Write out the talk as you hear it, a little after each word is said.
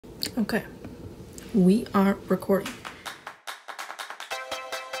Okay, we are recording.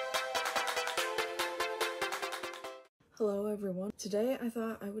 Hello everyone. Today I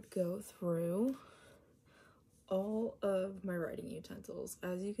thought I would go through all of my writing utensils.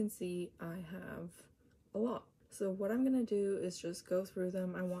 As you can see, I have a lot. So what I'm gonna do is just go through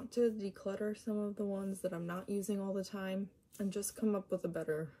them. I want to declutter some of the ones that I'm not using all the time and just come up with a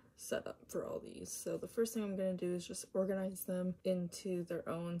better setup for all these. So the first thing I'm gonna do is just organize them into their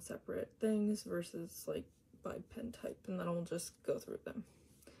own separate things versus like by pen type, and then I'll just go through them.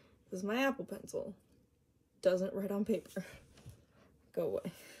 This is my Apple pencil. Doesn't write on paper. Go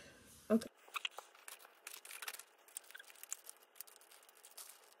away. Okay.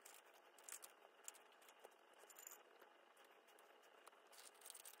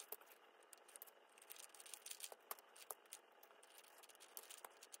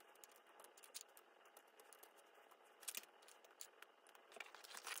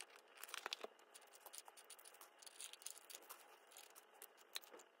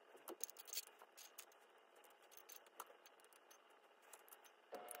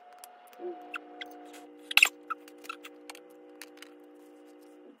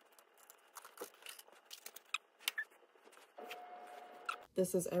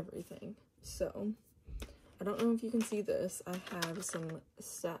 This is everything. So I don't know if you can see this. I have some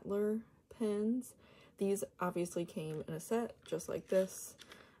Staedtler pens. These obviously came in a set just like this.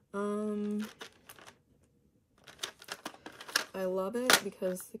 I love it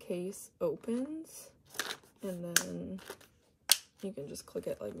because the case opens and then you can just click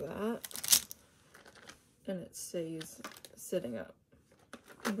it like that and it stays sitting up,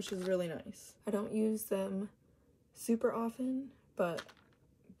 which is really nice. I don't use them super often, but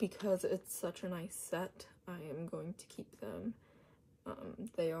because it's such a nice set, I am going to keep them.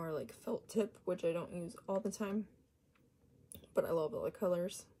 They are like felt tip, which I don't use all the time, but I love all the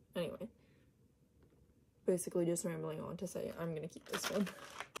colors. Anyway, basically just rambling on to say I'm gonna keep this one.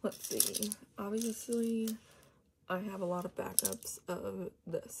 Let's see. Obviously, I have a lot of backups of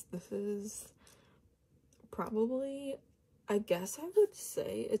this. This is probably, I guess I would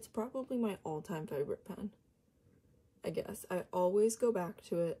say, it's probably my all-time favorite pen. I guess. I always go back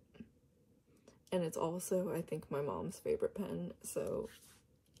to it, and it's also, I think, my mom's favorite pen, so,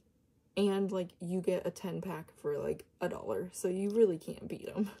 and, like, you get a 10-pack for, like, $1, so you really can't beat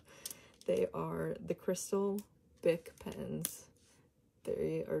them. They are the Cristal BIC Pens.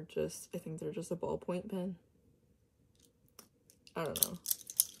 They are just, I think they're just a ballpoint pen. I don't know.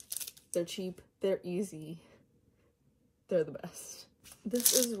 They're cheap, they're easy, they're the best.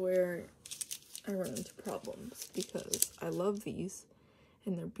 This is where I run into problems because I love these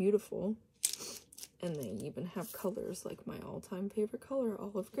and they're beautiful, and they even have colors like my all-time favorite color,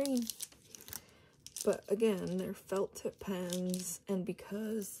 olive green. But again, they're felt tip pens, and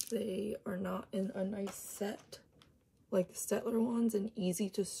because they are not in a nice set like the Staedtler ones and easy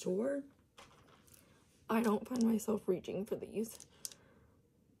to store, I don't find myself reaching for these.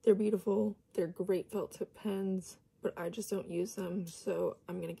 They're beautiful, they're great felt tip pens, but I just don't use them, so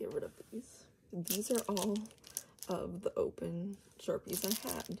I'm gonna get rid of these. These are all of the open Sharpies I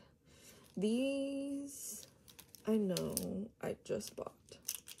had. These, I know I just bought.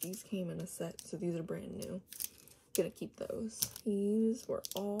 These came in a set, so these are brand new. Gonna keep those. These were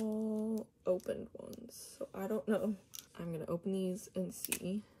all opened ones, so I don't know. I'm gonna open these and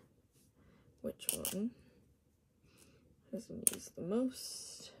see which one has been used the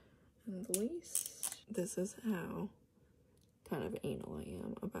most and the least. This is how kind of anal I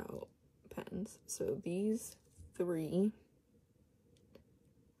am about pens. So these three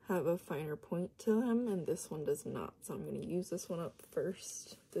have a finer point to them, and this one does not, so I'm going to use this one up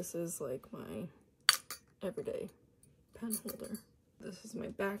first. This is like my everyday pen holder. This is my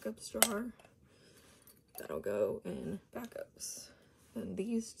backups jar. That'll go in backups. And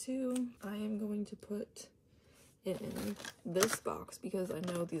these two I am going to put in this box because I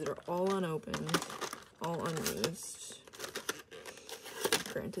know these are all unopened, all unused.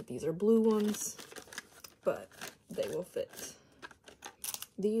 Granted, these are blue ones, but they will fit.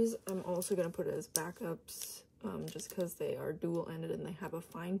 These I'm also going to put as backups, just because they are dual-ended and they have a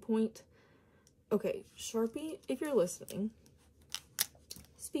fine point. Okay, Sharpie, if you're listening,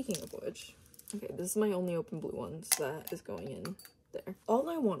 speaking of which, okay, this is my only open blue one, so that is going in there. All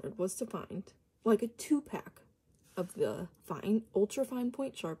I wanted was to find, like, a 2-pack of the fine, ultra-fine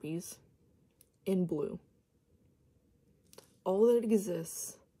point Sharpies in blue. All that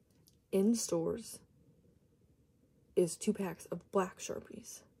exists in stores is 2 packs of black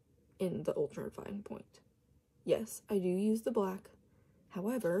Sharpies in the ultra fine point. Yes, I do use the black.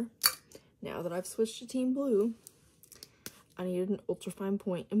 However, now that I've switched to Team Blue, I needed an ultrafine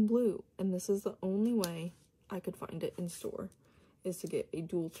point in blue, and this is the only way I could find it in store, is to get a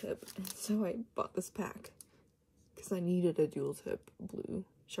dual tip. And so I bought this pack because I needed a dual tip blue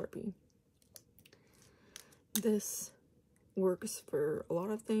Sharpie. This works for a lot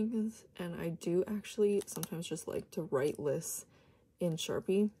of things, and I do actually sometimes just like to write lists in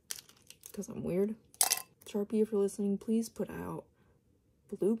Sharpie because I'm weird. Sharpie, if you're listening, please put out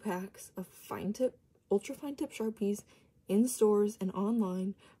blue packs of fine tip, ultra fine tip Sharpies in stores and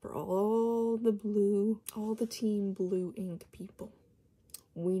online for all the team blue ink people.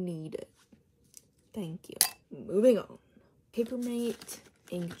 We need it. Thank you. Moving on. Papermate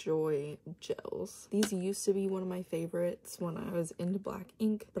Ink Joy gels. These used to be one of my favorites when I was into black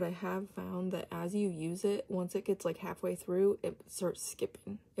ink, but I have found that as you use it, once it gets like halfway through, it starts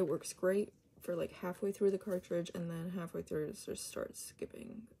skipping. It works great for like halfway through the cartridge, and then halfway through it just starts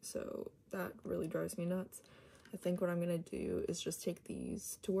skipping. So that really drives me nuts. I think what I'm gonna do is just take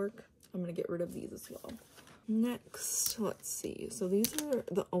these to work. I'm gonna get rid of these as well. Next, let's see. So these are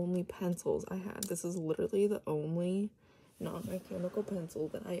the only pencils I had. This is literally the only non-mechanical pencil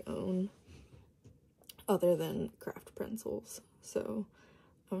that I own other than craft pencils. So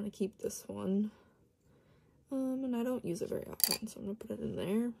I'm gonna keep this one. And I don't use it very often, so I'm gonna put it in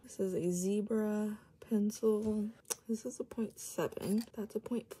there. This is a zebra pencil. This is a 0.7. That's a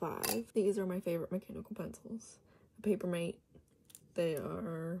 0.5. These are my favorite mechanical pencils. The Papermate, they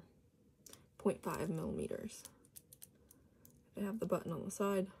are 0.5 millimeters. They have the button on the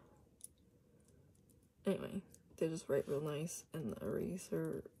side. Anyway, they just write real nice, and the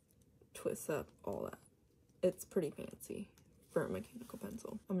eraser twists up all that. It's pretty fancy for a mechanical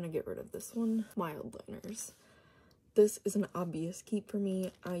pencil. I'm gonna get rid of this one. Mildliners. This is an obvious keep for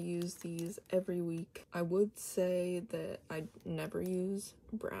me. I use these every week. I would say that I never use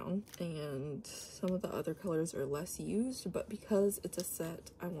brown, and some of the other colors are less used, but because it's a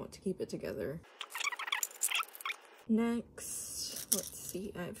set, I want to keep it together. Next, let's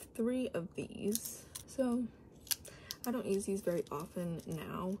see, I have 3 of these. So I don't use these very often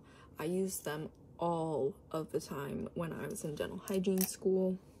now. I used them all of the time when I was in dental hygiene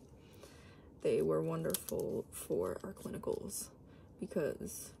school. They were wonderful for our clinicals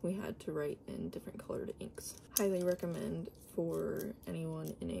because we had to write in different colored inks. Highly recommend for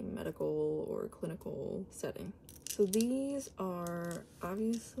anyone in a medical or clinical setting. So these are,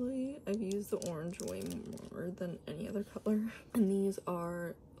 obviously, I've used the orange way more than any other color. And these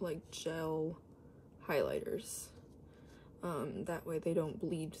are like gel highlighters. That way they don't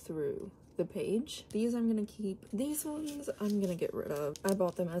bleed through the page. These I'm gonna keep. These ones I'm gonna get rid of. I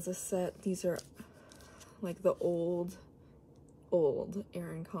bought them as a set. These are like the old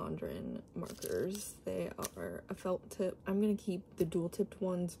Erin Condren markers. They are a felt tip. I'm gonna keep the dual tipped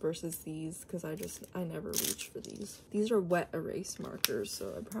ones versus these because I never reach for these. These are wet erase markers,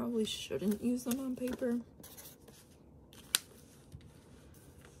 so I probably shouldn't use them on paper.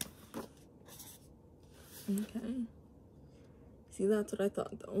 Okay. See, that's what I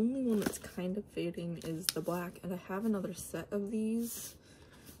thought. The only one that's kind of fading is the black, and I have another set of these,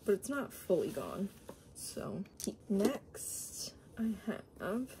 but it's not fully gone. So, next, I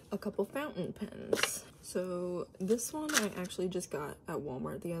have a couple fountain pens. So, this one I actually just got at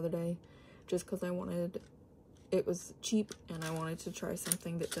Walmart the other day, just because it was cheap, and I wanted to try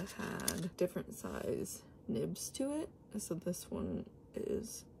something that had different size nibs to it. So this one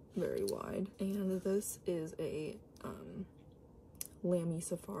is very wide, and this is a, Lamy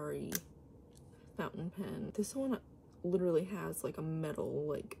Safari fountain pen. This one literally has like a metal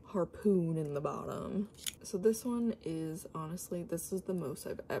like harpoon in the bottom. So this one is, honestly, this is the most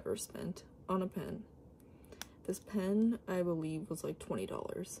I've ever spent on a pen. This pen, I believe, was like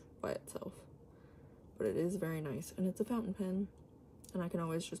 $20 by itself, but it is very nice, and it's a fountain pen, and I can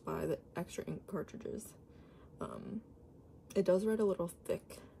always just buy the extra ink cartridges. It does write a little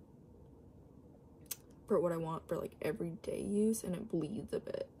thick for what I want for like everyday use, and it bleeds a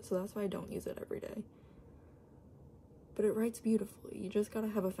bit, so that's why I don't use it every day. But it writes beautifully. You just gotta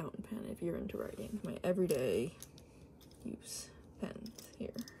have a fountain pen if you're into writing. My everyday use pens here.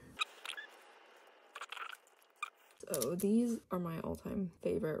 So these are my all-time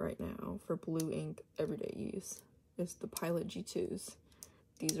favorite right now for blue ink everyday use. It's the Pilot G2s.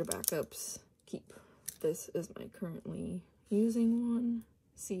 These are backups. Keep. This is my currently using one.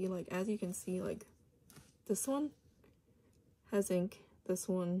 See, like, as you can see, like, this one has ink, this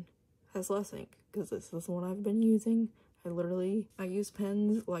one has less ink, because this is the one I've been using. I use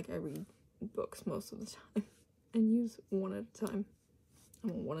pens like I read books most of the time, and use one at a time.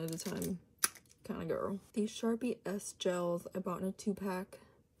 I'm a one at a time kind of girl. These Sharpie S gels I bought in a 2-pack.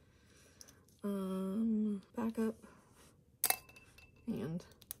 Backup. and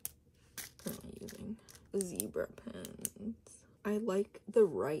currently using zebra pens. I like the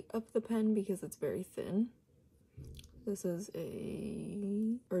right of the pen because it's very thin. This is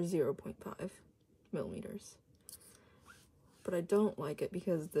a 0.5 millimeters. But I don't like it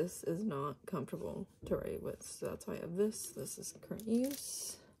because this is not comfortable to write with. So that's why I have this. This is current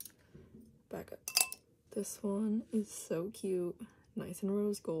use. Back up. This one is so cute. Nice and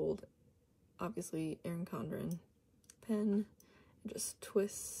rose gold. Obviously, Erin Condren pen. It just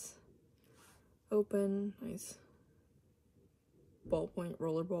twists open. Nice ballpoint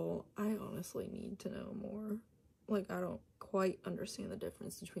rollerball. I honestly need to know more. Like, I don't quite understand the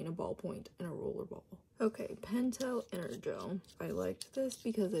difference between a ballpoint and a rollerball. Okay, Pentel Energel. I liked this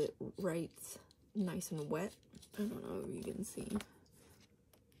because it writes nice and wet. I don't know if you can see.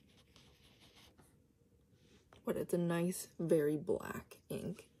 But it's a nice, very black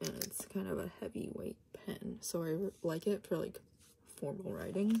ink, and it's kind of a heavyweight pen. So I like it for, like, formal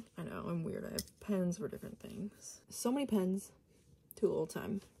writing. I know, I'm weird. I have pens for different things. So many pens, too little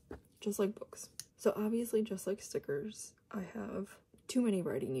time. Just like books. So obviously, just like stickers, I have too many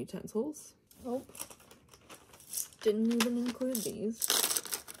writing utensils. Oh, didn't even include these.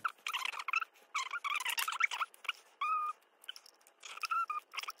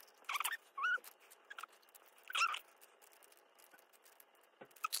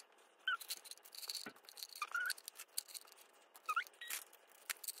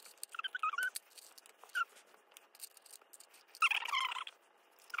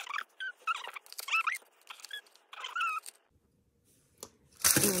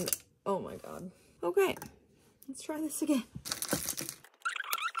 And, oh my god. Okay, let's try this again.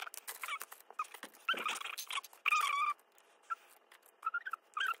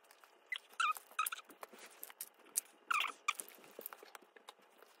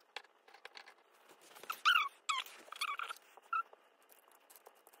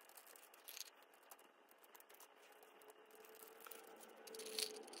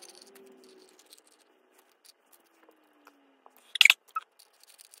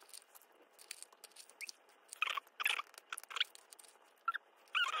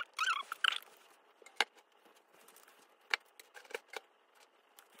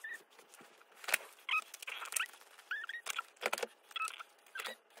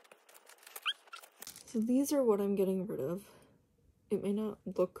 So these are what I'm getting rid of. It may not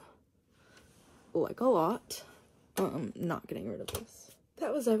look like a lot, not getting rid of this.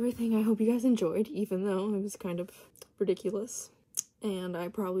 That was everything. I hope you guys enjoyed, even though it was kind of ridiculous. And I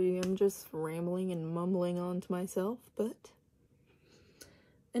probably am just rambling and mumbling on to myself, but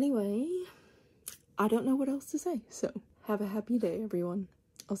anyway, I don't know what else to say. So have a happy day, everyone.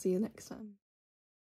 I'll see you next time.